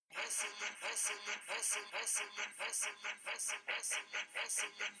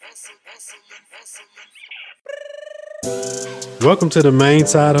Welcome to the Main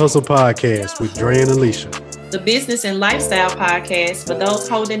Side Hustle Podcast with Dre and Alicia. The business and lifestyle podcast for those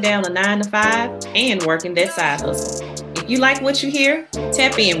holding down a 9-to-5 and working that side hustle. If you like what you hear,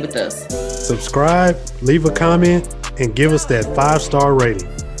 tap in with us. Subscribe, leave a comment, and give us that 5-star rating.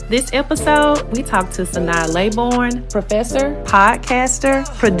 This episode, we talk to Sanaa Laybourne, professor, podcaster,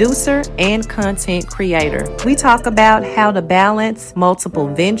 producer, and content creator. We talk about how to balance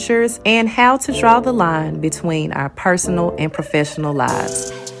multiple ventures and how to draw the line between our personal and professional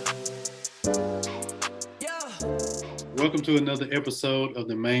lives. Welcome to another episode of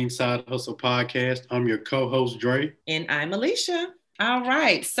the Main Side Hustle Podcast. I'm your co-host, Dre. And I'm Alicia. All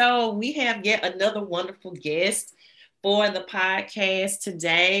right, so we have yet another wonderful guest for the podcast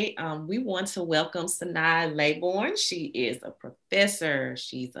today. We want to welcome Sanaa Laybourne. She is a professor.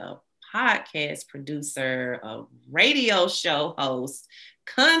 She's a podcast producer, a radio show host,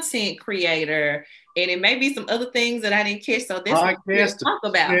 content creator, and it may be some other things that I didn't catch. So this is what we'll talk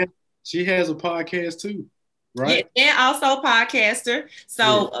about. She has a podcast too, right? Yeah, and also podcaster.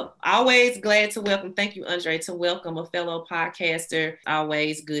 So always glad to welcome. Thank you, Andre, to welcome a fellow podcaster.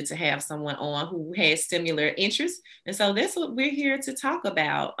 Always good to have someone on who has similar interests. And so that's what we're here to talk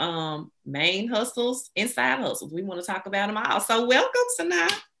about. Main hustles and side hustles. We want to talk about them all. So welcome,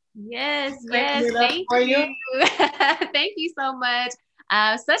 Sanaa. Yes. Thank you. Thank you so much.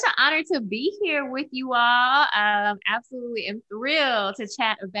 Such an honor to be here with you all. Absolutely am thrilled to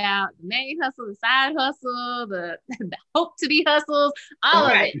chat about the main hustle, the side hustle, the hope to be hustles, all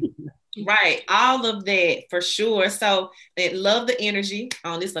of it. Right, all of that for sure. So they love the energy.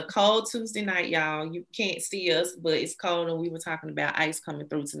 It's a cold Tuesday night, y'all. You can't see us, but it's cold, and we were talking about ice coming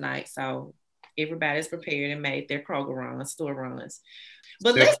through tonight. So everybody's prepared and made their Kroger runs, store runs.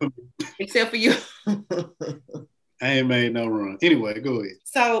 But except for you. I ain't made no run. Anyway, go ahead.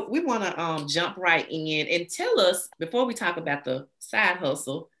 So we want to jump right in and tell us, before we talk about the side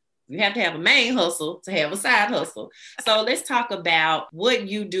hustle, you have to have a main hustle to have a side hustle. So let's talk about what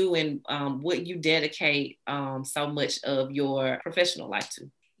you do and what you dedicate so much of your professional life to.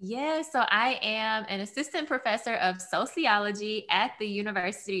 Yeah, so I am an assistant professor of sociology at the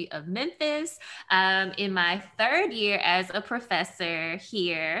University of Memphis in my third year as a professor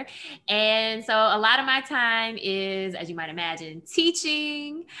here. And so a lot of my time is, as you might imagine,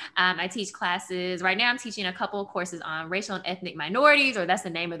 teaching. I teach classes. Right now I'm teaching a couple of courses on racial and ethnic minorities, or that's the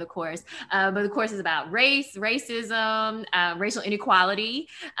name of the course. But the course is about race, racism, racial inequality,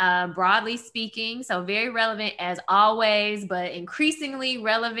 broadly speaking. So very relevant as always, but increasingly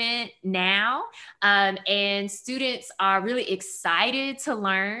relevant now, and students are really excited to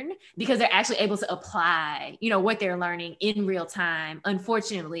learn because they're actually able to apply, what they're learning in real time,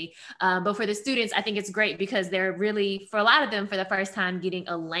 unfortunately. But for the students, I think it's great because they're really, for a lot of them, for the first time, getting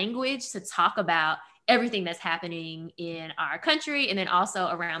a language to talk about everything that's happening in our country and then also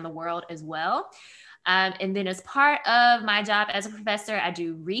around the world as well. And then as part of my job as a professor, I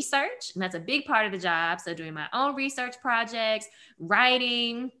do research, and that's a big part of the job. So doing my own research projects,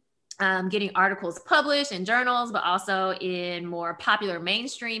 writing, getting articles published in journals, but also in more popular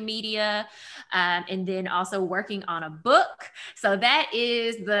mainstream media, and then also working on a book. So that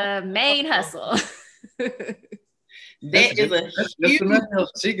is the main hustle. That's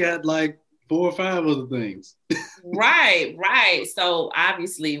She got like 4 or 5 other things. Right. So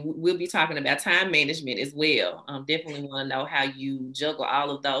obviously we'll be talking about time management as well. Definitely want to know how you juggle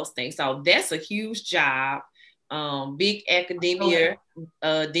all of those things. So that's a huge job. Big academia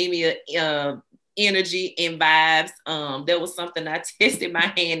energy and vibes. There was something I tested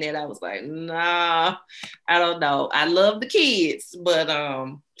my hand at. I was like, nah, I don't know. I love the kids, but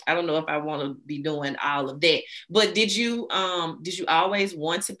I don't know if I want to be doing all of that. But did you always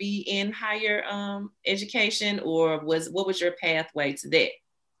want to be in higher education, or what was your pathway to that?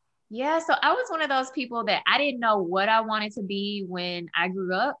 Yeah, so I was one of those people that I didn't know what I wanted to be when I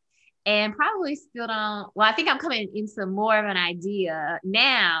grew up, and probably still don't. Well, I think I'm coming into more of an idea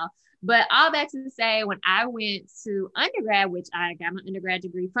now. But all that to say, when I went to undergrad, which I got my undergrad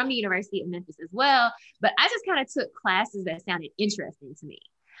degree from the University of Memphis as well, but I just kind of took classes that sounded interesting to me,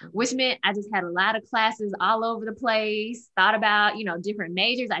 which meant I just had a lot of classes all over the place, thought about, different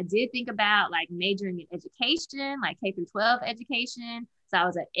majors. I did think about like majoring in education, like K through 12 education. So I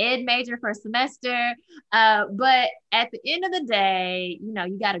was an ed major for a semester. But at the end of the day,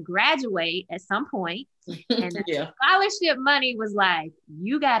 you got to graduate at some point. And the scholarship money was like,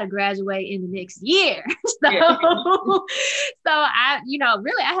 you got to graduate in the next year. So I,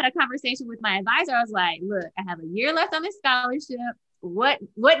 really, I had a conversation with my advisor. I was like, look, I have a year left on this scholarship.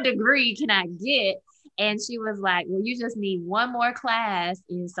 what degree can I get? And she was like, well, you just need one more class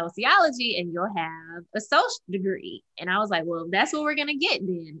in sociology and you'll have a social degree. And I was like, well, that's what we're going to get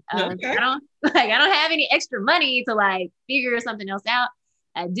then. Okay. I don't have any extra money to like figure something else out.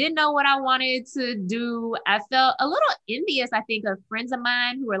 I didn't know what I wanted to do. I felt a little envious, I think, of friends of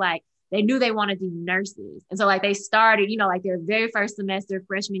mine who were like, they knew they wanted to do nurses. And so like they started, you know, like their very first semester,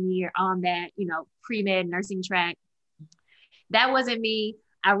 freshman year on that, you know, pre-med nursing track. That wasn't me.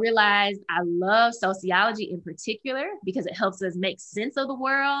 I realized I love sociology in particular because it helps us make sense of the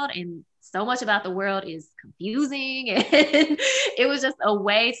world, and so much about the world is confusing. And it was just a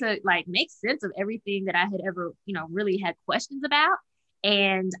way to like make sense of everything that I had ever, you know, really had questions about.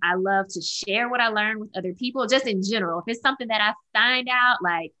 And I love to share what I learned with other people, just in general. If it's something that I find out,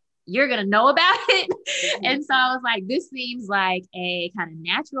 like, you're going to know about it. Mm-hmm. And so I was like, this seems like a kind of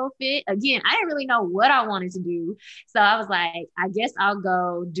natural fit. Again, I didn't really know what I wanted to do. So I was like, I guess I'll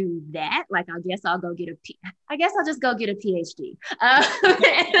go do that. Like, I guess I'll just go get a PhD.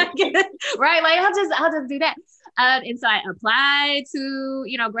 Right. Like, I'll just do that. And so I applied to,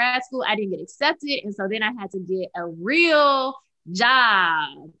 you know, grad school. I didn't get accepted. And so then I had to get a real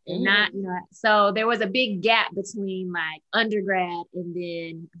job and not, you know, so there was a big gap between like undergrad and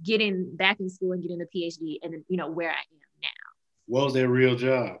then getting back in school and getting the PhD and then, you know, where I am now. What was that real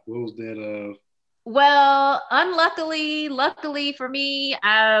job? What was that? Well, luckily for me,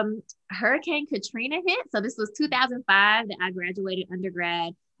 Hurricane Katrina hit. So this was 2005 that I graduated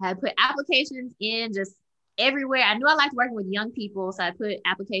undergrad. I had put applications in just everywhere. I knew I liked working with young people, so I put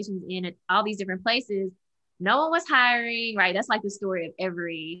applications in at all these different places. No one was hiring, right? That's like the story of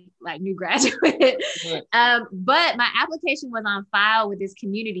every like new graduate. But my application was on file with this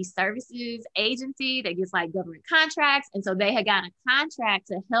community services agency that gets like government contracts. And so they had gotten a contract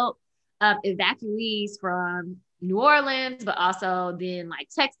to help evacuees from New Orleans, but also then like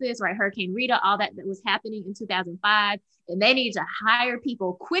Texas, right? Hurricane Rita, all that was happening in 2005. And they needed to hire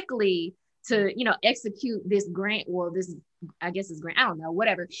people quickly to, you know, execute this grant, or this, I guess it's grant, I don't know,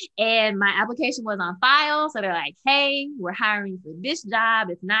 whatever. And my application was on file. So they're like, hey, we're hiring for this job.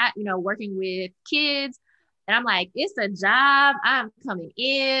 It's not, you know, working with kids. And I'm like, it's a job. I'm coming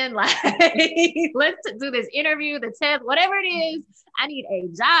in. Like, let's do this interview, the test, whatever it is. I need a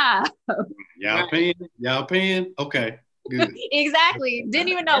job. Y'all paying? Okay, good. Exactly. Didn't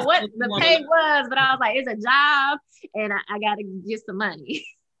even know what the pay was, but I was like, it's a job and I got to get some money.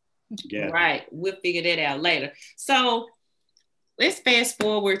 Yeah. Right. We'll figure that out later. So let's fast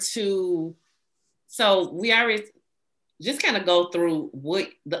forward to, so we already just kind of go through what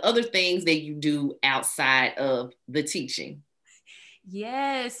the other things that you do outside of the teaching.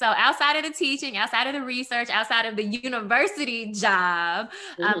 Yes. So outside of the teaching, outside of the research, outside of the university job,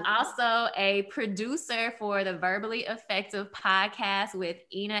 I'm also a producer for the Verbally Effective podcast with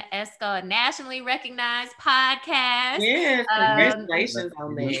Ina Esco, a nationally recognized podcast. Yes, congratulations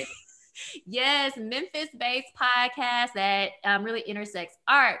on that. Yes, Memphis-based podcast that really intersects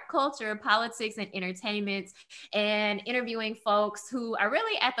art, culture, politics, and entertainment, and interviewing folks who are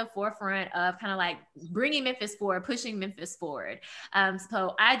really at the forefront of kind of like bringing Memphis forward, pushing Memphis forward.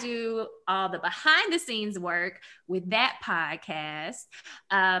 So I do all the behind the scenes work with that podcast.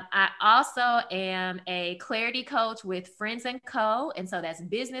 I also am a clarity coach with Friends & Co. And so that's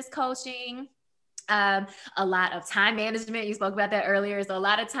business coaching. A lot of time management. You spoke about that earlier. So a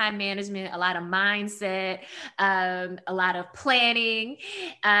lot of time management, a lot of mindset, a lot of planning.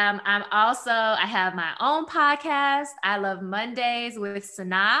 I have my own podcast, I Love Mondays with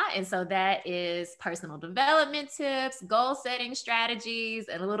Sana. And so that is personal development tips, goal setting strategies,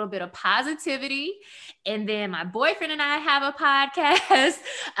 and a little bit of positivity. And then my boyfriend and I have a podcast.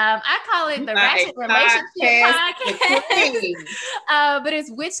 I call it the Ratchet Relationship Podcast. But it's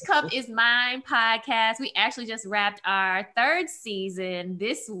Which Cup Is Mine podcast. We actually just wrapped our 3rd season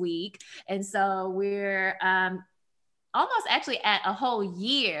this week. And so we're almost actually at a whole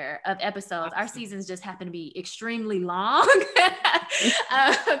year of episodes. Our seasons just happen to be extremely long.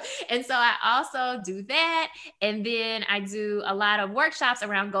 And so I also do that. And then I do a lot of workshops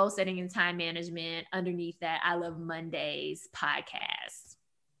around goal setting and time management underneath that I Love Mondays podcast.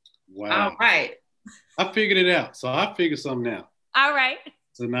 Wow. All right. I figured it out. So I figured something out. All right.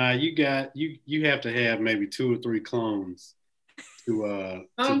 So now you have to have maybe 2 or 3 clones to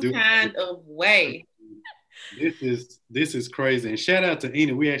do kind of way. This is crazy. And shout out to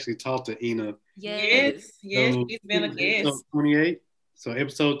Ina. We actually talked to Ina. Yes, so, she's been a guest. Episode 28. So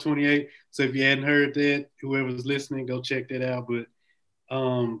episode 28. So if you hadn't heard that, whoever's listening, go check that out. But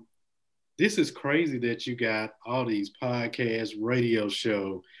this is crazy that you got all these podcasts, radio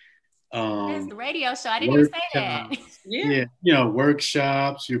show, It's the radio show. I didn't even say that. Yeah,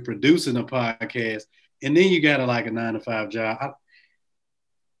 workshops. You're producing a podcast, and then you got like a 9-to-5 job.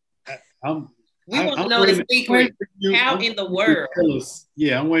 We want to know the secret. How in the world?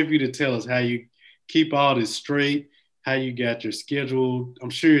 I'm waiting for you to tell us how you keep all this straight, how you got your schedule. I'm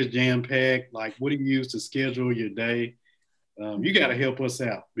sure it's jam-packed. Like, what do you use to schedule your day? You got to help us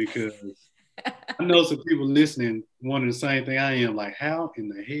out, because I know some people listening wondering the same thing I am. Like, how in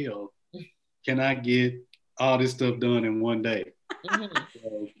the hell can I get all this stuff done in one day?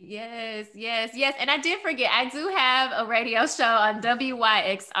 Yes. And I did forget, I do have a radio show on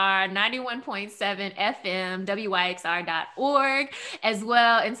WYXR 91.7 FM, WYXR.org as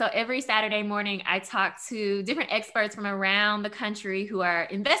well. And so every Saturday morning, I talk to different experts from around the country who are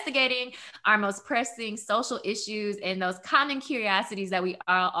investigating our most pressing social issues and those common curiosities that we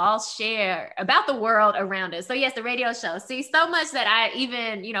all share about the world around us. So yes, the radio show. See, so much that I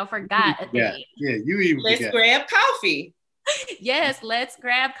even, forgot a thing. Yeah, you even Let's grab coffee. Yes, let's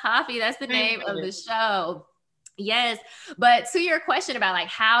grab coffee. That's the name of the show. Yes. But to your question about like,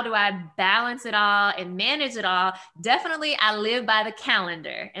 how do I balance it all and manage it all? Definitely, I live by the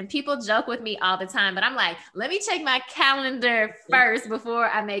calendar, and people joke with me all the time, but I'm like, let me check my calendar first before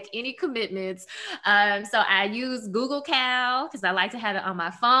I make any commitments. So I use Google Cal because I like to have it on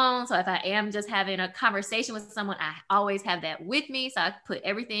my phone. So if I am just having a conversation with someone, I always have that with me. So I put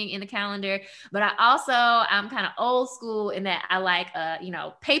everything in the calendar, but I'm kind of old school in that I like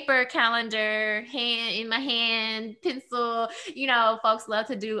paper calendar, in my hand, pencil. Folks love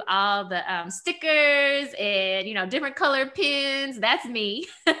to do all the stickers and different colored pins. That's me.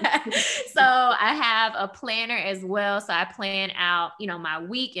 So I have a planner as well, so I plan out my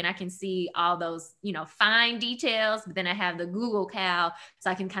week, and I can see all those fine details. But then I have the Google Cal, so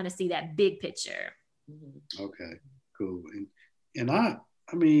I can kind of see that big picture. Okay, cool. And I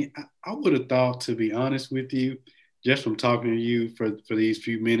would have thought, to be honest with you, just from talking to you for these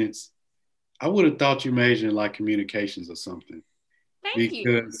few minutes, I would have thought you majored in like communications or something. Thank you.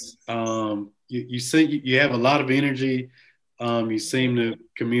 Because you say you have a lot of energy. You seem to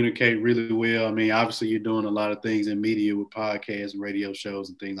communicate really well. I mean, obviously you're doing a lot of things in media with podcasts and radio shows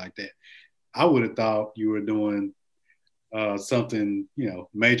and things like that. I would have thought you were doing something,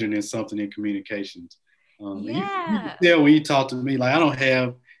 majoring in something in communications. You can tell when you talk to me, like I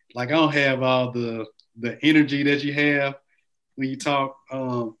don't have all the energy that you have when you talk.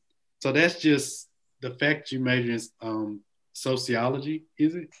 So that's just the fact you major in sociology,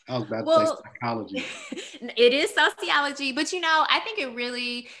 is it? I was about to say psychology. It is sociology, but I think it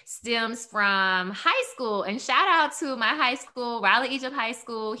really stems from high school. And shout out to my high school, Riley Egypt High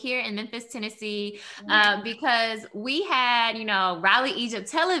School here in Memphis, Tennessee, because we had, Riley Egypt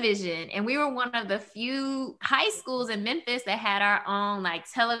Television, and we were one of the few high schools in Memphis that had our own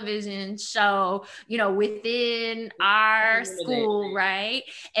like television show, within our school, right?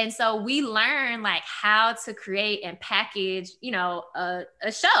 And so we learned like how to create and package,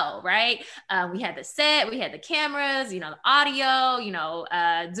 a show, right? We had the set, we had the cameras, the audio,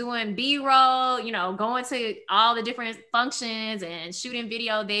 doing B-roll, going to all the different functions and shooting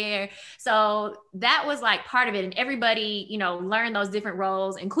video there. So that was like part of it. And everybody, learned those different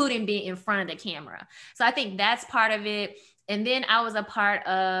roles, including being in front of the camera. So I think that's part of it. And then I was a part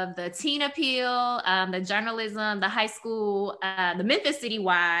of the Teen Appeal, the journalism, the high school, the Memphis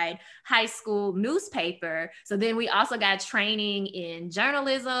Citywide high school newspaper. So then we also got training in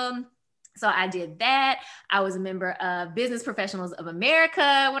journalism. So I did that. I was a member of Business Professionals of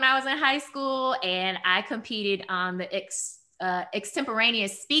America when I was in high school, and I competed on the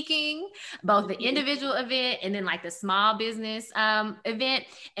extemporaneous speaking, both the individual event and then like the small business event.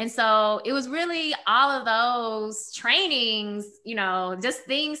 And so it was really all of those trainings, just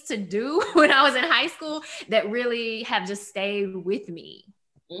things to do when I was in high school that really have just stayed with me.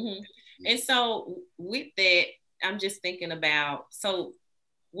 Mm-hmm. And so with that, I'm just thinking about,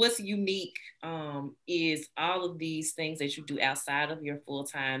 what's unique is all of these things that you do outside of your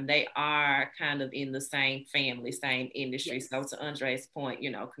full-time, they are kind of in the same family, same industry. Yes. So to Andre's point,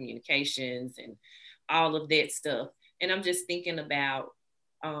 communications and all of that stuff. And I'm just thinking about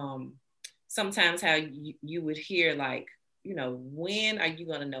sometimes how you would hear like, when are you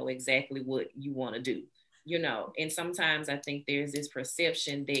going to know exactly what you want to do? And sometimes I think there's this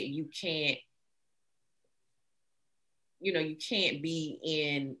perception that you can't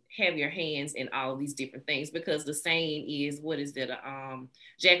have your hands in all of these different things, because the saying is, what is that?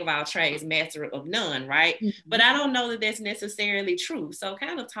 Jack of all trades, master of none, right? Mm-hmm. But I don't know that that's necessarily true. So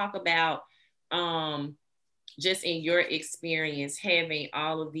kind of talk about just in your experience, having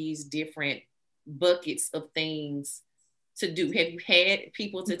all of these different buckets of things to do? Have you had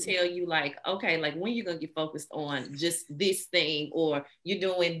people to tell you like, okay, like when you're gonna get focused on just this thing, or you're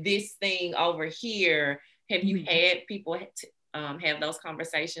doing this thing over here? Have you had people have those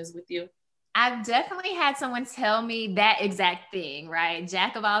conversations with you? I've definitely had someone tell me that exact thing, right?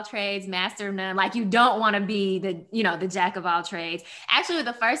 Jack of all trades, master of none. Like, you don't want to be the jack of all trades. Actually,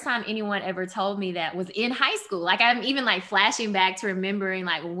 the first time anyone ever told me that was in high school. Like, I'm even like flashing back to remembering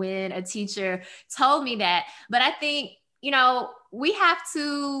like when a teacher told me that. But I think, we have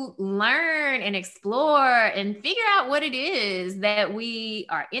to learn and explore and figure out what it is that we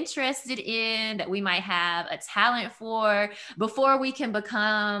are interested in, that we might have a talent for, before we can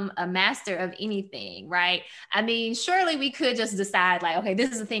become a master of anything, right? I mean, surely we could just decide like, okay,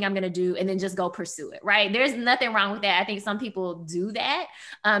 this is the thing I'm going to do, and then just go pursue it, right? There's nothing wrong with that. I think some people do that.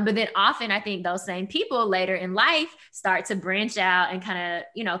 But then often I think those same people later in life start to branch out and kind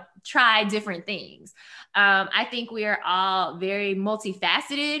of, try different things. I think we are all very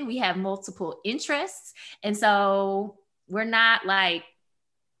multifaceted. We have multiple interests. And so we're not like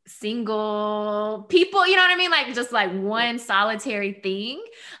single people, you know what I mean? Like just like one solitary thing.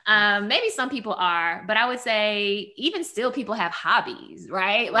 Maybe some people are, but I would say even still people have hobbies,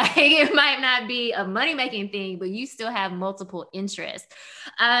 right? Like it might not be a money-making thing, but you still have multiple interests.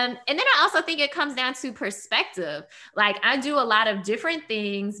 And then I also think it comes down to perspective. Like I do a lot of different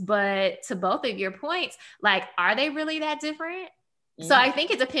things, but to both of your points, like, are they really that different? So I think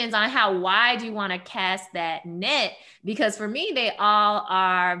it depends on how wide you want to cast that net, because for me, they all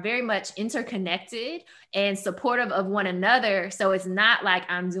are very much interconnected and supportive of one another. So it's not like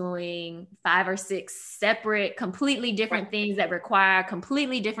I'm doing 5 or 6 separate, completely different things that require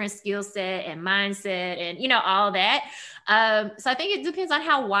completely different skill set and mindset and, all that. So I think it depends on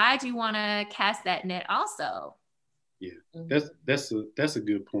how wide you want to cast that net also. Yeah, that's a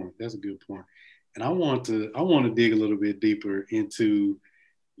good point. That's a good point. And I want to dig a little bit deeper into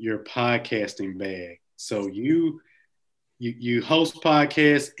your podcasting bag. So you host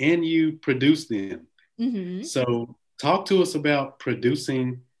podcasts and you produce them. Mm-hmm. So talk to us about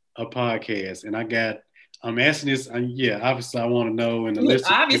producing a podcast. And I'm asking this. Obviously I want to know. And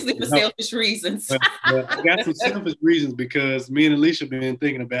obviously for selfish reasons. But I got some selfish reasons, because me and Alicia have been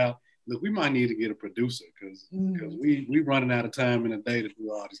thinking about, look, we might need to get a producer because we running out of time in a day to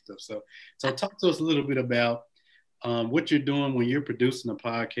do all this stuff. So talk to us a little bit about what you're doing when you're producing a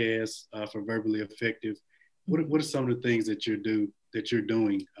podcast for Verbally Effective. What are some of the things that you're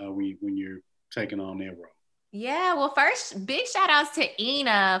doing when you're taking on that role? Yeah, well, first, big shout outs to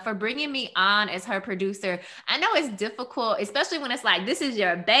Ina for bringing me on as her producer. I know it's difficult, especially when it's like, this is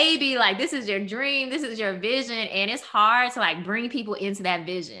your baby, like this is your dream, this is your vision. And it's hard to like bring people into that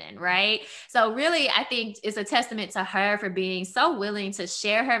vision, right? So really, I think it's a testament to her for being so willing to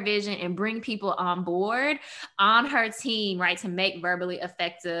share her vision and bring people on board on her team, right? To make Verbally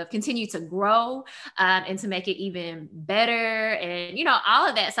Effective continue to grow and to make it even better and, all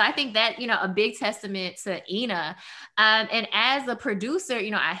of that. So I think that, a big testament to Ina. And as a producer,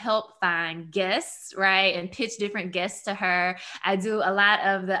 I help find guests, right? And pitch different guests to her. I do a lot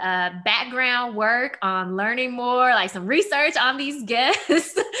of the background work on learning more, like some research on these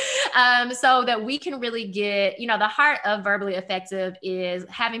guests, so that we can really get, the heart of Verbally Effective is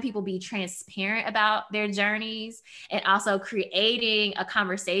having people be transparent about their journeys and also creating a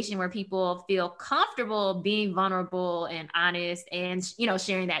conversation where people feel comfortable being vulnerable and honest and,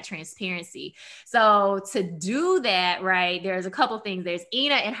 sharing that transparency. So to do that, right, there's a couple things. There's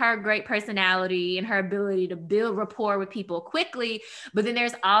Ina and her great personality and her ability to build rapport with people quickly. But then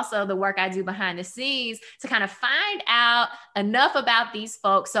there's also the work I do behind the scenes to kind of find out enough about these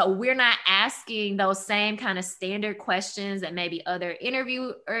folks so we're not asking those same kind of standard questions that maybe other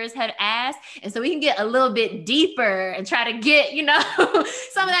interviewers had asked. And so we can get a little bit deeper and try to get,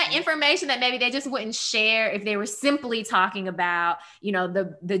 some of that information that maybe they just wouldn't share if they were simply talking about,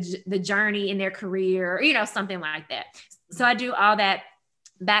 the journey in their career, or, something like that. So I do all that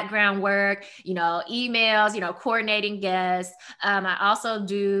background work, emails, coordinating guests. I also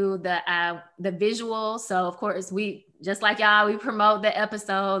do the visuals. So of course we, just like y'all, we promote the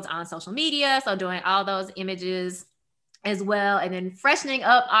episodes on social media. So doing all those images as well, and then freshening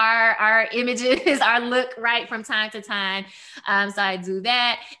up our images, our look, right, from time to time. So I do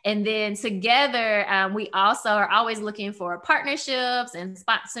that. And then together, we also are always looking for partnerships and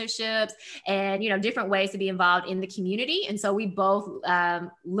sponsorships and, different ways to be involved in the community. And so we both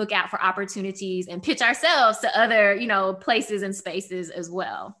look out for opportunities and pitch ourselves to other, places and spaces as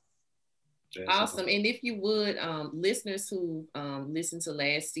well. Awesome. And if you would, listeners who listened to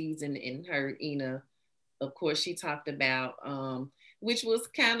last season and heard Ina of course, she talked about, which was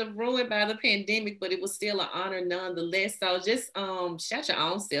kind of ruined by the pandemic, but it was still an honor nonetheless. So just shout your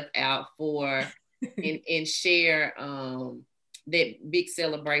own self out for and share that big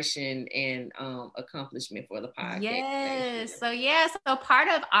celebration and accomplishment for the podcast. Yes. So part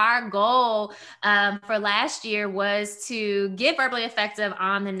of our goal for last year was to get Verbally Effective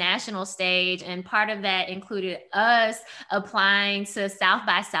on the national stage. And part of that included us applying to South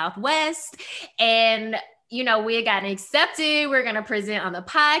by Southwest. And we had gotten accepted. We're going to present on the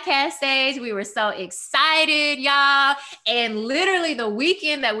podcast stage. We were so excited, y'all. And literally the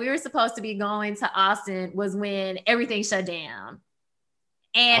weekend that we were supposed to be going to Austin was when everything shut down.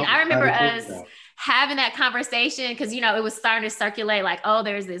 And I remember us having that conversation because, it was starting to circulate like, oh,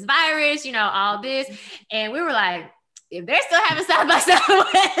 there's this virus, all this. And we were like, if they're still having South by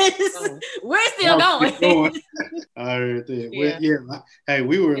Southwest, we're still going. I heard that. Hey,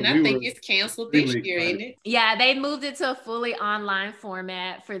 we were. And I think it's canceled this year, isn't it? Yeah, they moved it to a fully online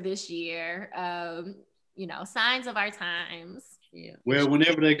format for this year. Signs of our times. Yeah. Well,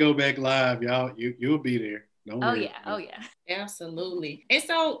 whenever they go back live, y'all, you'll be there. Don't worry. Oh yeah. Absolutely. And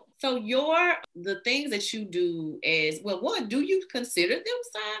so the things that you do as well, one, do you consider them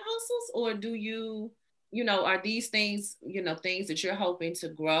side hustles, or do you? Are these things, things that you're hoping to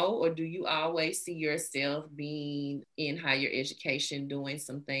grow, or do you always see yourself being in higher education, doing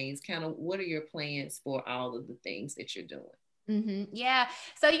some things? Kind of, what are your plans for all of the things that you're doing? Mm-hmm. Yeah.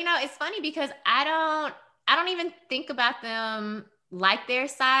 So, it's funny because I don't even think about them like they're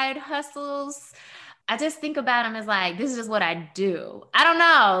side hustles. I just think about them as like, this is just what I do. I don't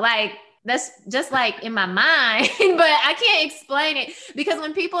know. Like, that's just like in my mind, but I can't explain it because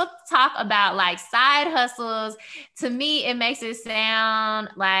when people talk about like side hustles, to me, it makes it sound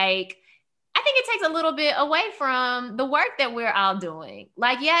like, I think it takes a little bit away from the work that we're all doing.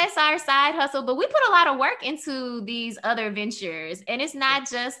 Like, yeah, it's our side hustle, but we put a lot of work into these other ventures, and it's not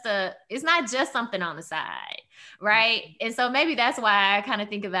just something on the side, right? And so maybe that's why I kind of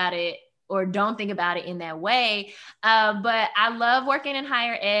think about it or don't think about it in that way. But I love working in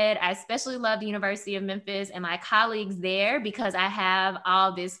higher ed. I especially love the University of Memphis and my colleagues there because I have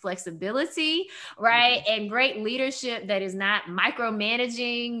all this flexibility, right? And great leadership that is not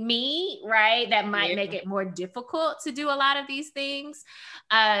micromanaging me, right? That might make it more difficult to do a lot of these things.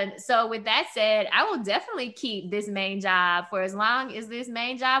 So with that said, I will definitely keep this main job for as long as this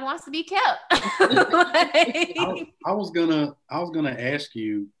main job wants to be kept. I was gonna ask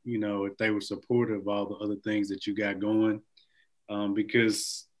you, if they were supportive of all the other things that you got going,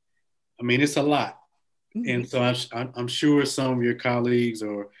 because it's a lot. And so I'm sure some of your colleagues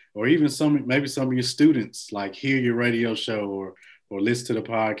or even maybe some of your students like hear your radio show or listen to the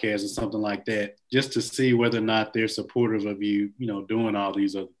podcast or something like that, just to see whether or not they're supportive of you, doing all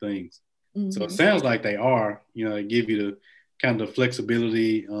these other things. Mm-hmm. So it sounds like they are, they give you the kind of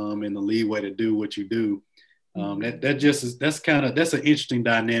flexibility and the leeway to do what you do. That's an interesting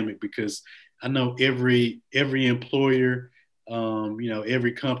dynamic because I know every employer,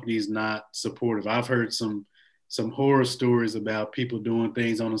 every company is not supportive. I've heard some horror stories about people doing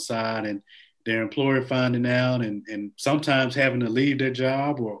things on the side and their employer finding out and sometimes having to leave their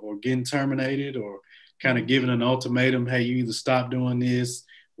job or getting terminated or kind of giving an ultimatum, hey, you either stop doing this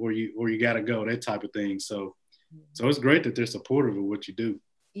or you got to go, that type of thing. So it's great that they're supportive of what you do.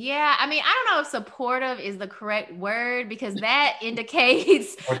 Yeah, I don't know if supportive is the correct word because that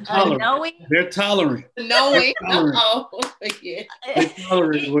indicates knowing. They're tolerant. Knowing. Yeah. They're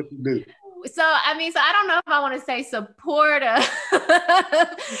tolerant of what you do. So I don't know if I want to say supportive,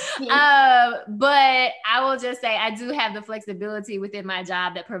 but I will just say I do have the flexibility within my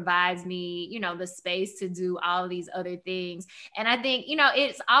job that provides me, the space to do all of these other things. And I think,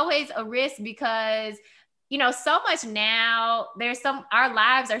 it's always a risk because so much now our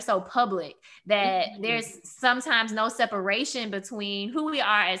lives are so public that there's sometimes no separation between who we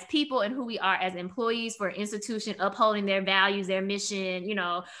are as people and who we are as employees for an institution upholding their values, their mission,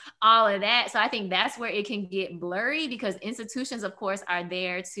 all of that. So I think that's where it can get blurry because institutions, of course, are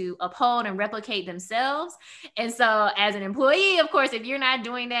there to uphold and replicate themselves. And so as an employee, of course, if you're not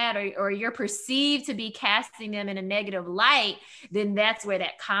doing that or you're perceived to be casting them in a negative light, then that's where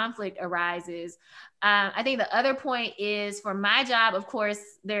that conflict arises. I think the other point is for my job, of course,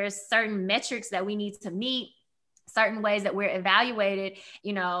 there's certain metrics that we need to meet, certain ways that we're evaluated,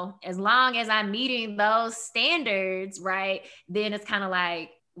 as long as I'm meeting those standards, right, then it's kind of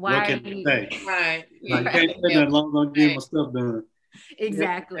like, why are you? Right. Like, can't say that long as I'm getting my stuff done.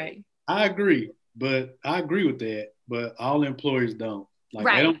 Exactly. I agree with that, but all employers don't. Like,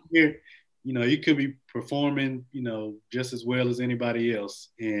 right. They don't care, you could be performing, just as well as anybody else.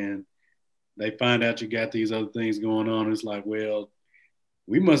 And they find out you got these other things going on. It's like, well,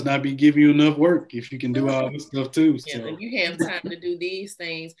 we must not be giving you enough work if you can do all this stuff too. Yeah, So. and you have time to do these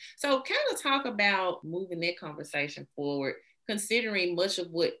things. So kind of talk about moving that conversation forward, considering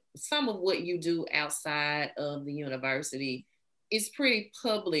some of what you do outside of the university is pretty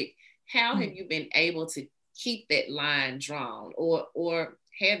public. How have you been able to keep that line drawn, or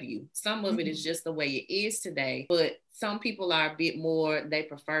have you? Some of it is just the way it is today, but some people are a bit more, they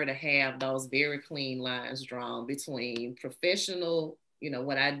prefer to have those very clean lines drawn between professional,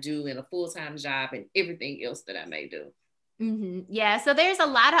 what I do in a full-time job and everything else that I may do. Yeah, so there's a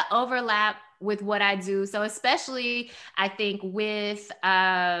lot of overlap with what I do. So especially I think with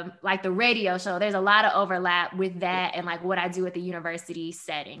like the radio show, there's a lot of overlap with that and like what I do at the university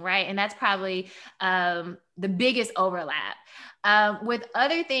setting, right? And that's probably the biggest overlap. With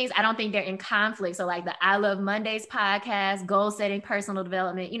other things, I don't think they're in conflict. So like the I Love Mondays podcast, goal setting, personal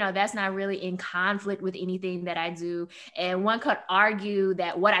development, that's not really in conflict with anything that I do. And one could argue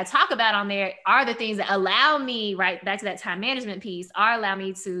that what I talk about on there are the things that allow me, right, back to that time management piece, allow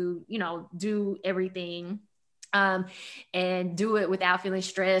me to, do everything and do it without feeling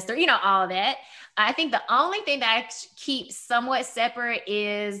stressed or, all that. I think the only thing that I keep somewhat separate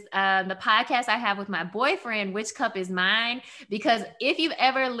is the podcast I have with my boyfriend, Which Cup Is Mine? Because if you've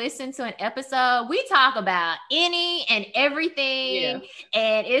ever listened to an episode, we talk about any and everything,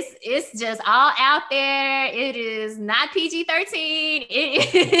 and it's just all out there. It is not PG-13.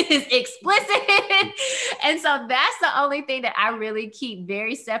 It is explicit. And so that's the only thing that I really keep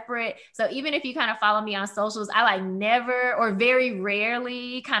very separate. So even if you kind of follow me on socials, I like never or very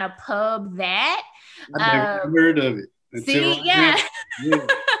rarely kind of pub that. I never heard of it. See, yeah.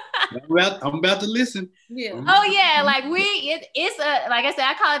 I'm about to listen. Yeah. Oh yeah, like it's a, like I said,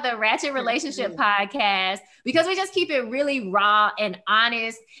 I call it the Ratchet Relationship Podcast because we just keep it really raw and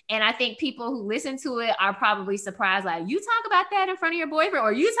honest. And I think people who listen to it are probably surprised, like, you talk about that in front of your boyfriend,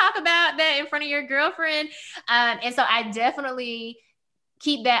 or you talk about that in front of your girlfriend. And so I definitely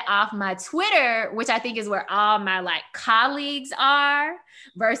keep that off my Twitter, which I think is where all my like colleagues are,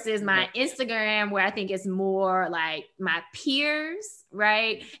 versus my Instagram, where I think it's more like my peers,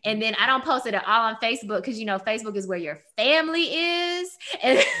 right? And then I don't post it at all on Facebook because, Facebook is where your family is.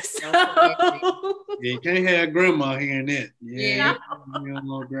 And so you can't have grandma hearing that. Yeah.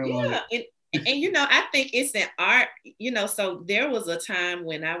 Grandma. Yeah. And I think it's an art, so there was a time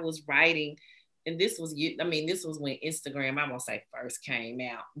when I was writing, and this was when Instagram, I'm gonna say, first came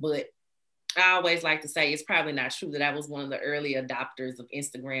out, but I always like to say it's probably not true that I was one of the early adopters of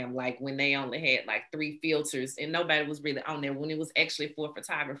Instagram, like when they only had like 3 filters and nobody was really on there, when it was actually for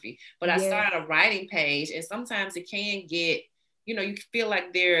photography. But I started a writing page, and sometimes it can get, you feel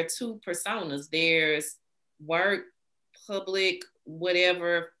like there are 2 personas. There's work, public,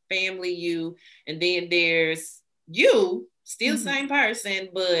 whatever, family you, and then there's you, still same person,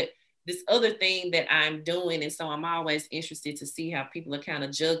 but this other thing that I'm doing. And so I'm always interested to see how people are kind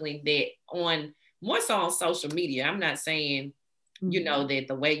of juggling that on, more so on social media. I'm not saying, that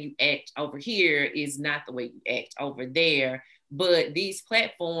the way you act over here is not the way you act over there, but these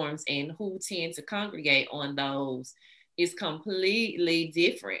platforms and who tend to congregate on those is completely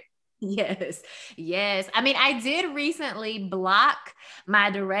different. Yes. I mean, I did recently block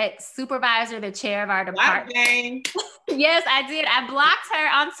my direct supervisor, the chair of our department. Yes, I did. I blocked her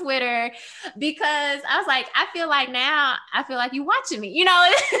on Twitter because I was like, I feel like you watching me.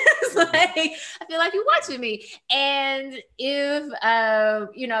 It's like, I feel like you watching me. And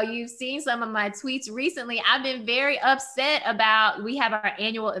if, you've seen some of my tweets recently, I've been very upset about, we have our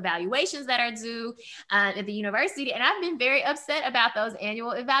annual evaluations that are due at the university. And I've been very upset about those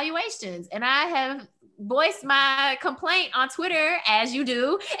annual evaluations. And I have voiced my complaint on Twitter, as you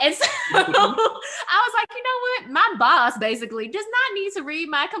do. And so I was like, you know what? My boss basically does not need to read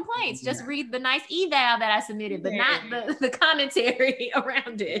my complaints. Just read the nice eval that I submitted, but not the commentary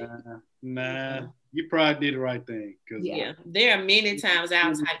around it. Nah, you probably did the right thing. There are many times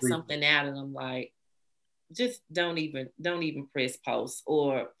I'll type something out and I'm like, just don't even press post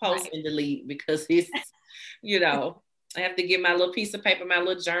or post and delete, because it's, I have to get my little piece of paper, my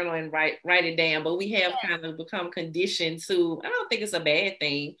little journal, and write it down. But we have kind of become conditioned to, I don't think it's a bad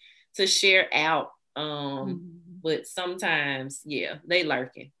thing to share out. But sometimes, they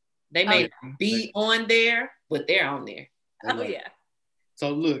lurking. They may be on there, but they're on there.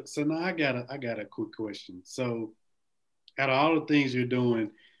 So look, so now I got a quick question. So out of all the things you're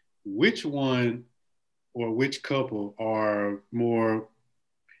doing, which one or which couple are more,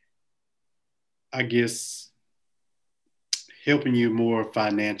 I guess, helping you more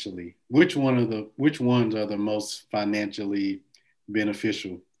financially? Which ones are the most financially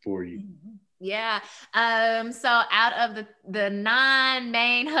beneficial for you? Yeah. So out of the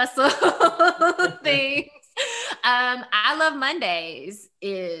non-main hustle things, I love Mondays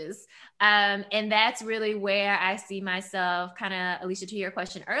is and that's really where I see myself kind of, Alicia, to your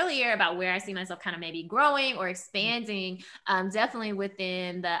question earlier about where I see myself kind of maybe growing or expanding, definitely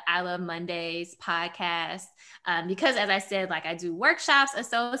within the I Love Mondays podcast. Because as I said, like I do workshops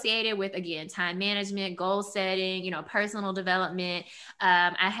associated with, again, time management, goal setting, personal development.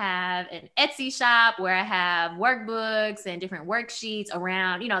 I have an Etsy shop where I have workbooks and different worksheets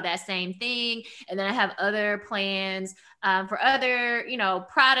around, that same thing. And then I have other plans for other,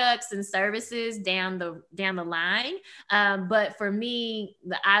 products and services down the line. But for me,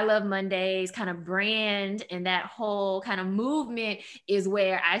 the I Love Mondays kind of brand and that whole kind of movement is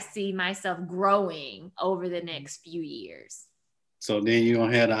where I see myself growing over the next few years. So then you're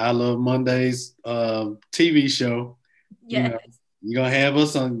going to have the I Love Mondays TV show. Yes. You're going to have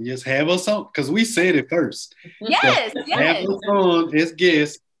us on, just have us on, because we said it first. Yes, so yes. Have us on as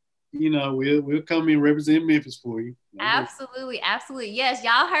guests. We'll come and represent Memphis for you. Absolutely. Yes,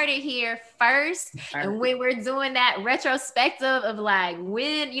 y'all heard it here first. And when we're doing that retrospective of like,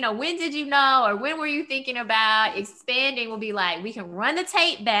 when did you know, or when were you thinking about expanding, we'll be like, we can run the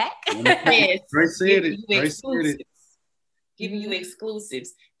tape back. Yes. Ray said it. Giving you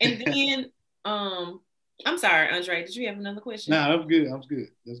exclusives. And then, I'm sorry, Andre, did you have another question? No, I'm good.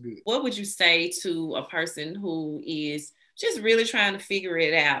 That's good. What would you say to a person who is just really trying to figure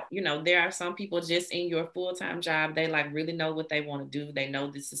it out? There are some people just in your full-time job, they like really know what they want to do. They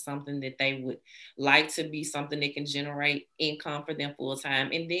know this is something that they would like to be something that can generate income for them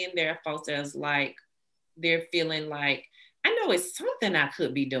full-time. And then there are folks that's like, they're feeling like, I know it's something I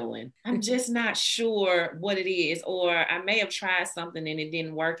could be doing. I'm just not sure what it is, or I may have tried something and it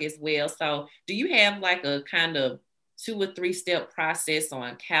didn't work as well. So do you have like a kind of 2 or 3 step process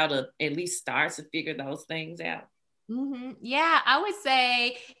on how to at least start to figure those things out? Mm-hmm. Yeah, I would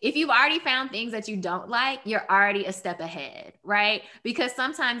say if you've already found things that you don't like, you're already a step ahead, right? Because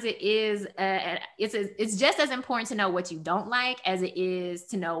sometimes it is, it's just as important to know what you don't like as it is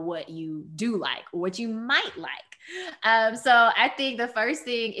to know what you do like or what you might like. So I think the first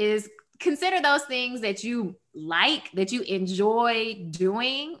thing is consider those things that you like, that you enjoy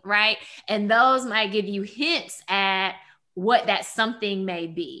doing, right? And those might give you hints at what that something may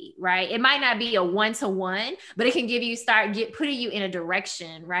be, right? It might not be a one-to-one, but it can give you putting you in a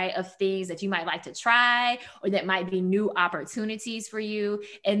direction, right, of things that you might like to try or that might be new opportunities for you.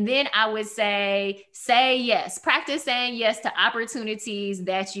 And then I would say yes, practice saying yes to opportunities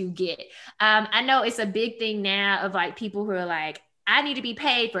that you get. I know it's a big thing now of like people who are like, I need to be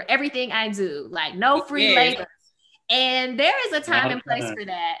paid for everything I do, like no free labor. And there is a time and place for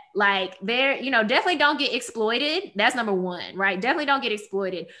that. Like definitely don't get exploited. That's number one, right? Definitely don't get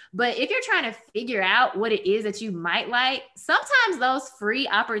exploited. But if you're trying to figure out what it is that you might like, sometimes those free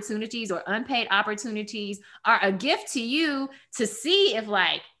opportunities or unpaid opportunities are a gift to you to see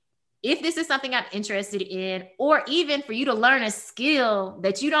if this is something I'm interested in, or even for you to learn a skill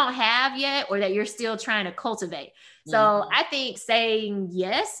that you don't have yet or that you're still trying to cultivate. So I think saying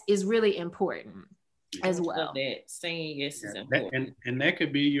yes is really important. As well, that saying yes is important. And that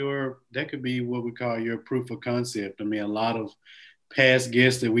could be what we call your proof of concept. I mean, a lot of past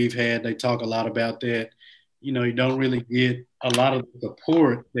guests that we've had, they talk a lot about that. You don't really get a lot of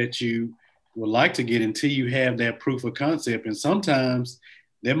support that you would like to get until you have that proof of concept. And sometimes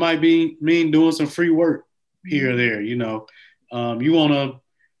that might mean doing some free work here or there. You want to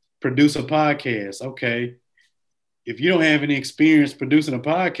produce a podcast. Okay. If you don't have any experience producing a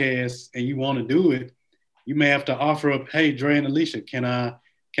podcast and you want to do it, you may have to offer up, hey, Dre and Alicia, can I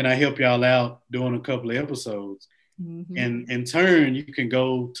help y'all out doing a couple of episodes? Mm-hmm. And in turn, you can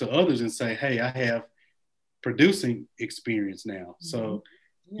go to others and say, hey, I have producing experience now. Mm-hmm. So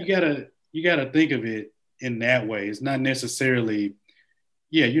you gotta think of it in that way. It's not necessarily,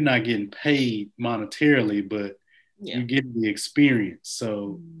 you're not getting paid monetarily, but you're getting the experience.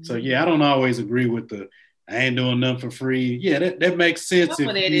 So I don't always agree with I ain't doing nothing for free. Yeah, that makes sense.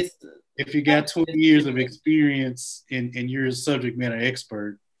 If you got 20 years of experience and you're a subject matter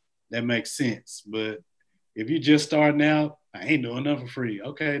expert, that makes sense. But if you're just starting out, I ain't doing nothing for free.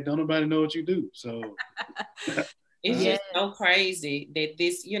 Okay, don't nobody know what you do. So it's just so crazy that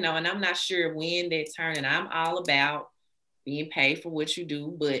this, and I'm not sure when that turn. And I'm all about being paid for what you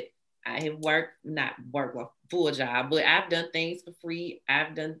do, but I have not worked a full job, but I've done things for free.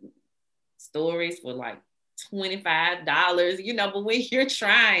 I've done stories for like $25, but when you're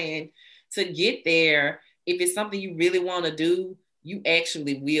trying to get there, if it's something you really want to do, you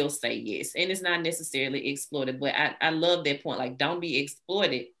actually will say yes. And it's not necessarily exploited, but I love that point. Like, don't be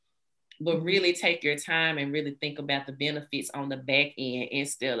exploited but really take your time and really think about the benefits on the back end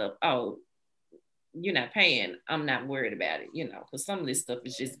instead of, oh, you're not paying, I'm not worried about it, because some of this stuff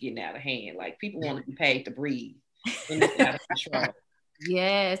is just getting out of hand. Like, people want to be paid to breathe, and it's out of control.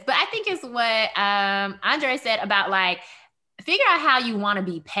 Yes, but I think it's what Andre said about like, figure out how you want to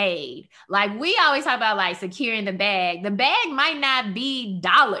be paid. Like, we always talk about like securing the bag. The bag might not be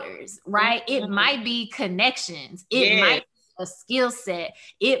dollars, right? It might be connections. It might be a skill set.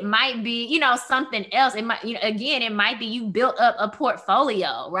 It might be, something else. It might, again, it might be you built up a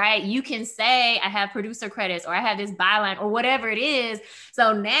portfolio, right? You can say, I have producer credits, or I have this byline, or whatever it is.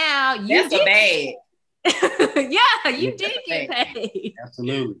 So now that's a bag. Yeah, you did get paid.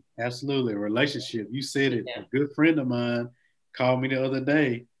 Absolutely. A relationship. You said it. A good friend of mine called me the other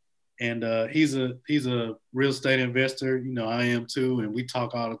day, and he's a real estate investor. I am too, and we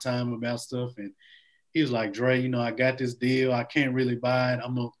talk all the time about stuff. And he was like, Dre, I got this deal. I can't really buy it.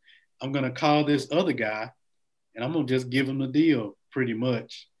 I'm gonna call this other guy, and I'm gonna just give him the deal pretty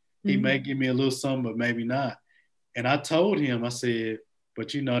much. He may give me a little something, but maybe not. And I told him, I said, but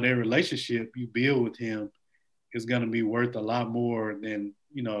that relationship you build with him is going to be worth a lot more than,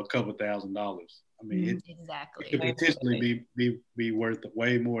 a couple $1,000. I mean, exactly. It could potentially be worth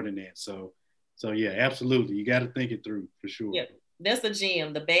way more than that. So yeah, absolutely. You got to think it through for sure. Yep. That's the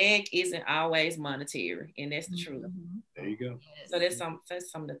gem. The bag isn't always monetary, and that's the truth. There you go. So that's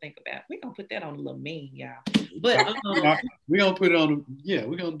something to think about. We're going to put that on a little meme, y'all. But we're going to put it on. Yeah,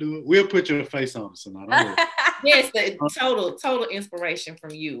 we're going to do it. We'll put your face on it, Sanaa. Yes, the total inspiration from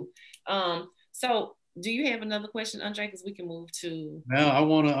you. So do you have another question, Andre? Because we can move to. Now I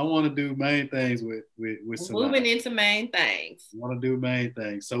want to do main things with Sanaa. Moving into main things. I want to do main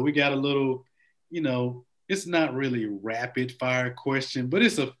things. So we got a little, it's not really rapid fire question, but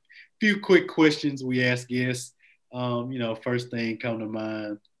it's a few quick questions we ask guests. First thing come to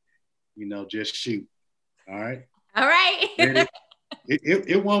mind, just shoot. All right.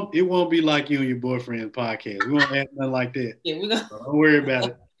 It won't be like you and your boyfriend podcast. We won't have nothing like that. Yeah, we're gonna. So don't worry about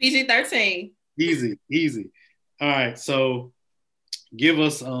it. PG-13. Easy. All right. So give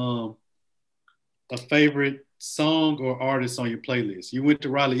us a favorite song or artist on your playlist. You went to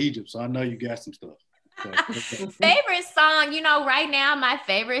Raleigh, Egypt, so I know you got some stuff. Favorite song, right now my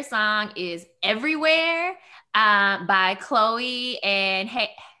favorite song is Everywhere by Chloe and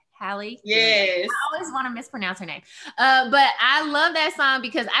Halle. Yes. I always want to mispronounce her name. But I love that song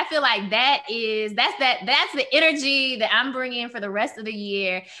because I feel like that's the energy that I'm bringing for the rest of the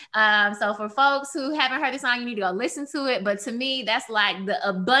year. So for folks who haven't heard the song, you need to go listen to it. But to me, that's like the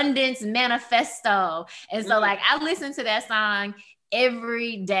abundance manifesto. And so like I listen to that song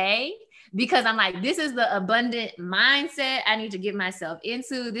every day, because I'm like, this is the abundant mindset I need to get myself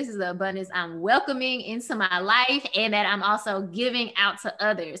into. This is the abundance I'm welcoming into my life, and that I'm also giving out to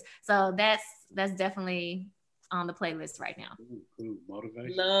others. So that's definitely on the playlist right now. Cool.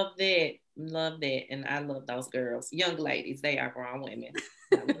 Motivation. Love that. And I love those girls, young ladies. They are grown women,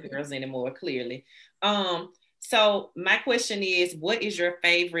 not girls anymore, clearly. So my question is, what is your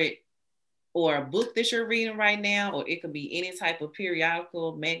favorite or a book that you're reading right now, or it could be any type of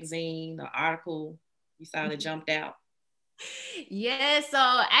periodical, magazine, or article you saw that jumped out? Yeah, so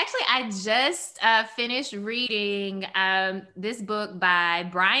actually I just finished reading this book by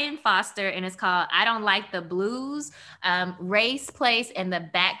Brian Foster, and it's called I Don't Like the Blues, Race, Place, and the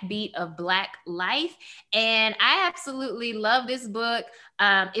Backbeat of Black Life. And I absolutely love this book.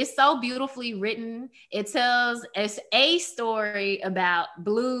 It's so beautifully written. It's a story about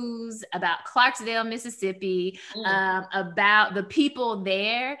blues, about Clarksdale, Mississippi, about the people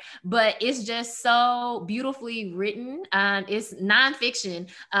there, but it's just so beautifully written. It's nonfiction,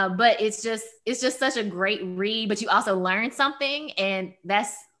 but it's just such a great read, but you also learn something, and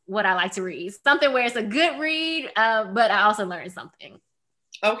that's what I like to read. Something where it's a good read, but I also learned something.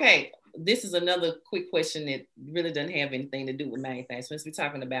 Okay. This is another quick question that really doesn't have anything to do with main things, since we're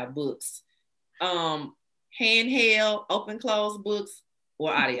talking about books. Handheld, open close books,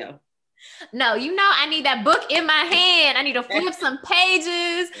 or audio? No, I need that book in my hand. I need to flip some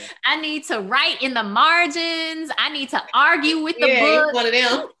pages. I need to write in the margins. I need to argue with the book. One of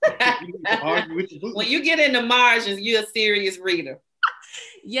them. When you get in the margins, you're a serious reader.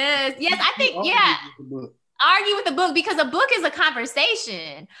 Yes, I think, argue with the book, because a book is a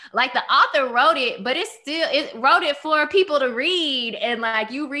conversation. Like, the author wrote it, but it wrote it for people to read, and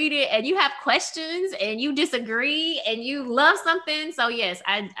like you read it and you have questions and you disagree and you love something. So yes,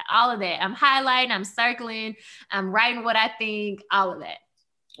 all of that. I'm highlighting, I'm circling, I'm writing what I think, all of that.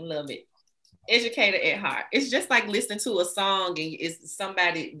 I love it. Educator at heart. It's just like listening to a song and it's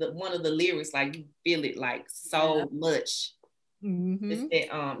one of the lyrics, like you feel it like so much.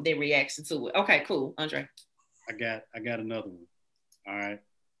 It's their reaction to it. Okay, cool. Andre. I got another one. All right.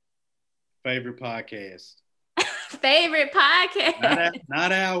 Favorite podcast. Favorite podcast.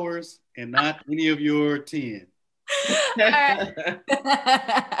 Not ours and not any of your 10.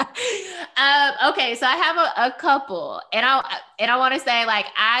 Okay, so I have a couple, and I want to say, like,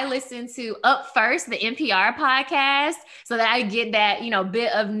 I listen to Up First, the NPR podcast, so that I get that,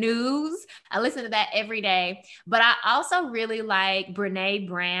 bit of news. I listen to that every day, but I also really like Brene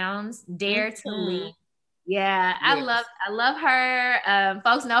Brown's Dare to Lead. Yeah, yes. I love her.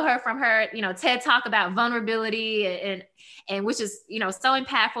 Folks know her from her, TED Talk about vulnerability and which is, so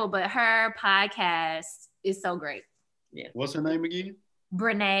impactful, but her podcast is so great. Yeah. What's her name again?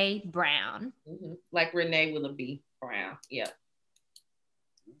 Brene Brown. Mm-hmm. Like Renee with a B, Brown. Yeah.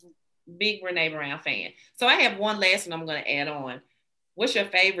 Big Brene Brown fan. So I have one last one I'm going to add on. What's your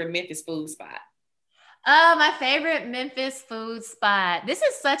favorite Memphis food spot? My favorite Memphis food spot. This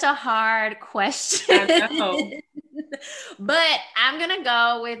is such a hard question. I know. But I'm going to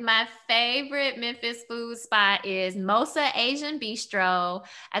go with my favorite Memphis food spot is Mosa Asian Bistro.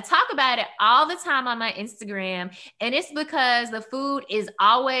 I talk about it all the time on my Instagram, and it's because the food is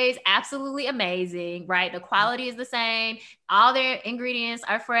always absolutely amazing, right? The quality is the same. All their ingredients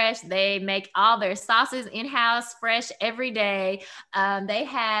are fresh. They make all their sauces in-house fresh every day. They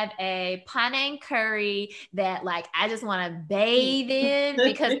have a Panang curry that, like, I just want to bathe in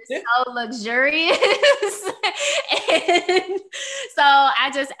because it's so luxurious. And so I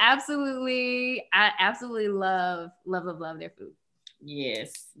absolutely love their food.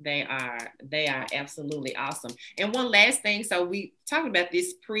 Yes, they are absolutely awesome. And one last thing, so we talked about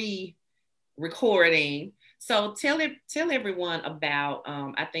this pre-recording. So tell everyone about,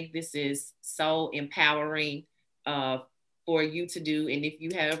 I think this is so empowering for you to do. And if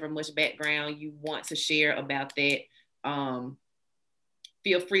you have however much background you want to share about that,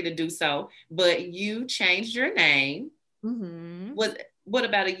 feel free to do so. But you changed your name. Mm-hmm. What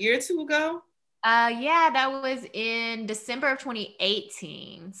about a year or two ago? Yeah, that was in December of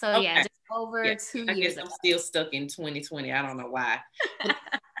 2018. So okay. Yeah, just over 2 years. I guess I'm still stuck in 2020. I don't know why.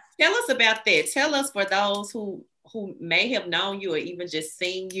 Tell us about that. Tell us, for those who may have known you or even just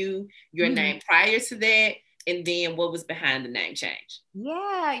seen your name prior to that, and then what was behind the name change.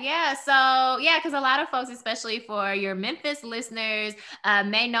 Yeah. So, because a lot of folks, especially for your Memphis listeners,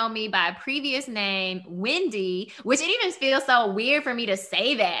 may know me by a previous name, Wendy, which it even feels so weird for me to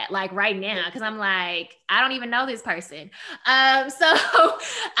say that, like, right now, because I'm like, I don't even know this person. I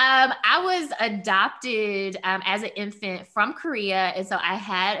was adopted as an infant from Korea. And so I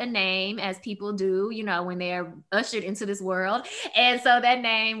had a name, as people do, when they're ushered into this world. And so that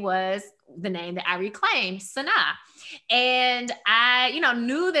name was the name that I reclaimed, Sana. And I,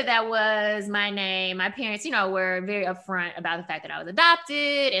 knew that was my name. My parents, were very upfront about the fact that I was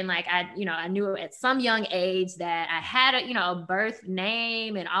adopted. And like, I knew at some young age that I had a birth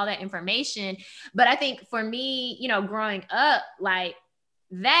name and all that information. But I think for me, growing up, like,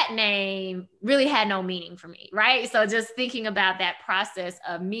 that name really had no meaning for me, right? So just thinking about that process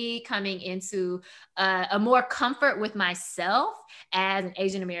of me coming into a more comfort with myself as an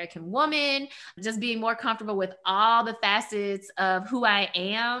Asian American woman, just being more comfortable with all the facets of who I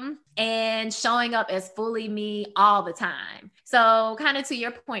am and showing up as fully me all the time. So kind of to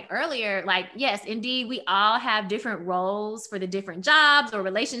your point earlier, like, yes, indeed, we all have different roles for the different jobs or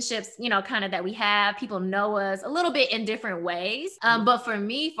relationships, kind of that we have. People know us a little bit in different ways. But for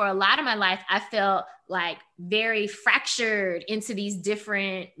me, for a lot of my life, I felt like very fractured into these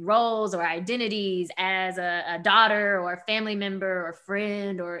different roles or identities as a daughter or a family member or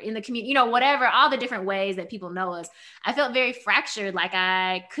friend or in the community, whatever, all the different ways that people know us. I felt very fractured, like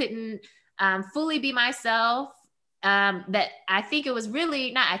I couldn't fully be myself. That I think it was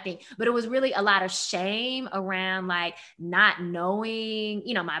really, but it was really a lot of shame around like not knowing,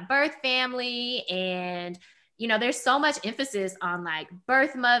 my birth family. And there's so much emphasis on like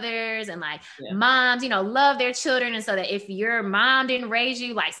birth mothers and like moms, love their children. And so that if your mom didn't raise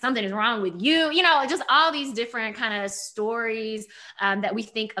you, like something is wrong with you, just all these different kind of stories that we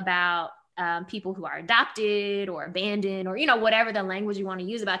think about people who are adopted or abandoned or, whatever the language you want to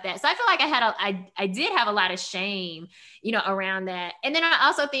use about that. So I feel like I did have a lot of shame, around that. And then I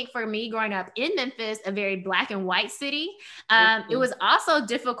also think for me growing up in Memphis, a very Black and white city, it was also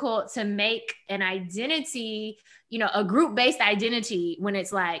difficult to make an identity, a group-based identity when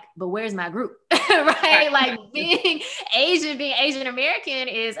it's like, but where's my group? Right? Like being Asian American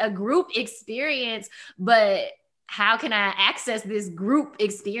is a group experience, but how can I access this group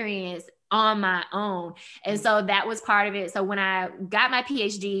experience on my own. And so that was part of it. So when I got my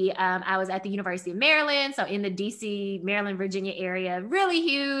PhD, I was at the University of Maryland. So in the DC, Maryland, Virginia area, really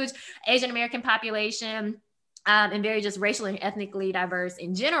huge Asian American population. And very just racially and ethnically diverse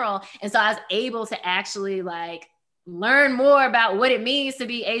in general. And so I was able to actually like learn more about what it means to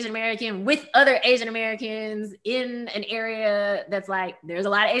be Asian American with other Asian Americans in an area that's like, there's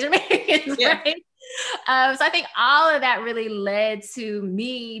a lot of Asian Americans, right? So I think all of that really led to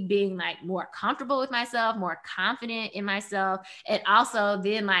me being like more comfortable with myself, more confident in myself, and also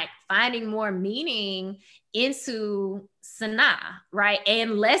then like finding more meaning into Sanaa, right?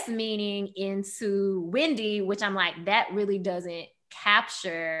 And less meaning into Wendy, which I'm like, that really doesn't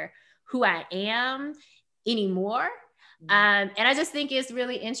capture who I am anymore. And I just think it's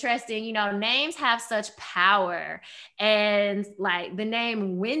really interesting, you know, names have such power, and like the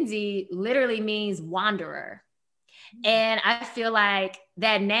name Wendy literally means wanderer. And I feel like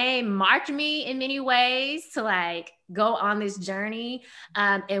that name marked me in many ways to like go on this journey.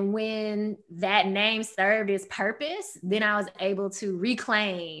 And when that name served its purpose, then I was able to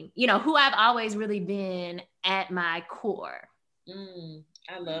reclaim, you know, who I've always really been at my core.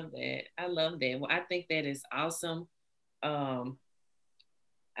 I love that. I love that. Well, I think that is awesome. I'm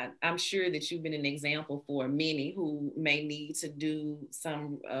sure that you've been an example for many who may need to do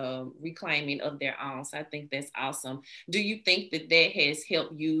some reclaiming of their own. So I think that's awesome. Do you think that that has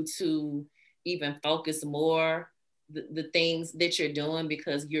helped you to even focus more the things that you're doing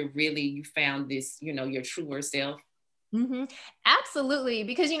because you found this, you know, your truer self? Mm-hmm. Absolutely.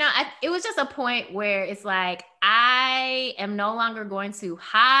 Because, you know, it was just a point where it's like, I am no longer going to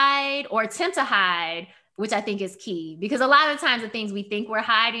hide or attempt to hide, which I think is key, because a lot of times the things we think we're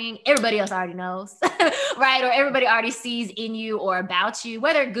hiding, everybody else already knows, right? Or everybody already sees in you or about you,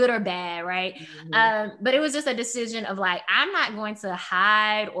 whether good or bad, right? Mm-hmm. But it was just a decision of like, I'm not going to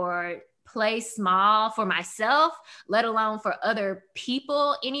hide or play small for myself, let alone for other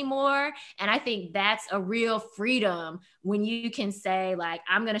people anymore. And I think that's a real freedom when you can say like,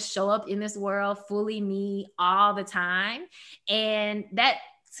 I'm going to show up in this world fully me all the time. And that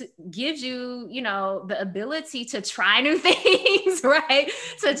gives you, you know, the ability to try new things, right?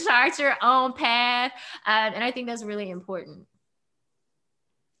 To chart your own path. And I think that's really important.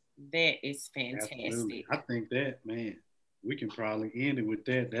 That is fantastic. Absolutely. I think that, man, we can probably end it with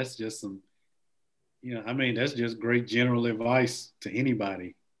that. That's just some, you know, I mean, that's just great general advice to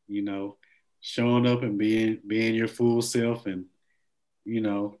anybody, you know, showing up and being your full self and, you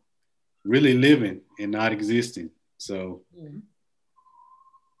know, really living and not existing. So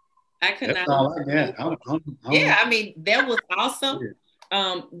I could that's not. All I got. Yeah, I mean, that was awesome.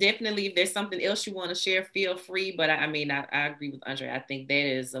 Definitely, if there's something else you want to share, feel free. But I mean, I agree with Andre. I think that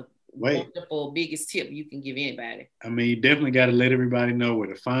is a wonderful, biggest tip you can give anybody. I mean, you definitely got to let everybody know where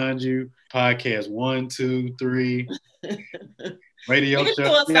to find you. Podcast 1, 2, 3. Radio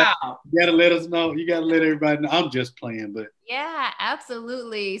show. You gotta let us know. You gotta let everybody know. I'm just playing, but yeah,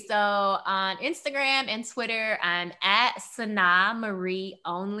 absolutely. So on Instagram and Twitter, I'm at Sanaa Marie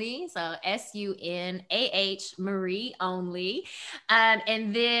Only. So SUNAH Marie Only.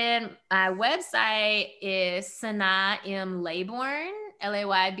 And then my website is Sanaa M. Laybourn,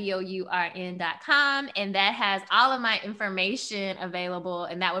 LAYBOURN.com. And that has all of my information available.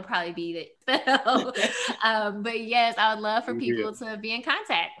 And that would probably be the spell. But yes, I would love for people to be in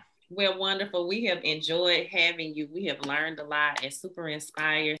contact. Well, wonderful. We have enjoyed having you. We have learned a lot and super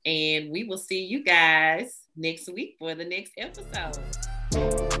inspired. And we will see you guys next week for the next episode.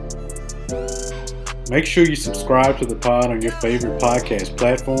 Make sure you subscribe to the pod on your favorite podcast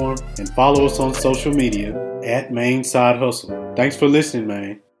platform and follow us on social media at Main Side Hustle. Thanks for listening,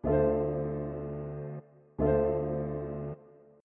 man.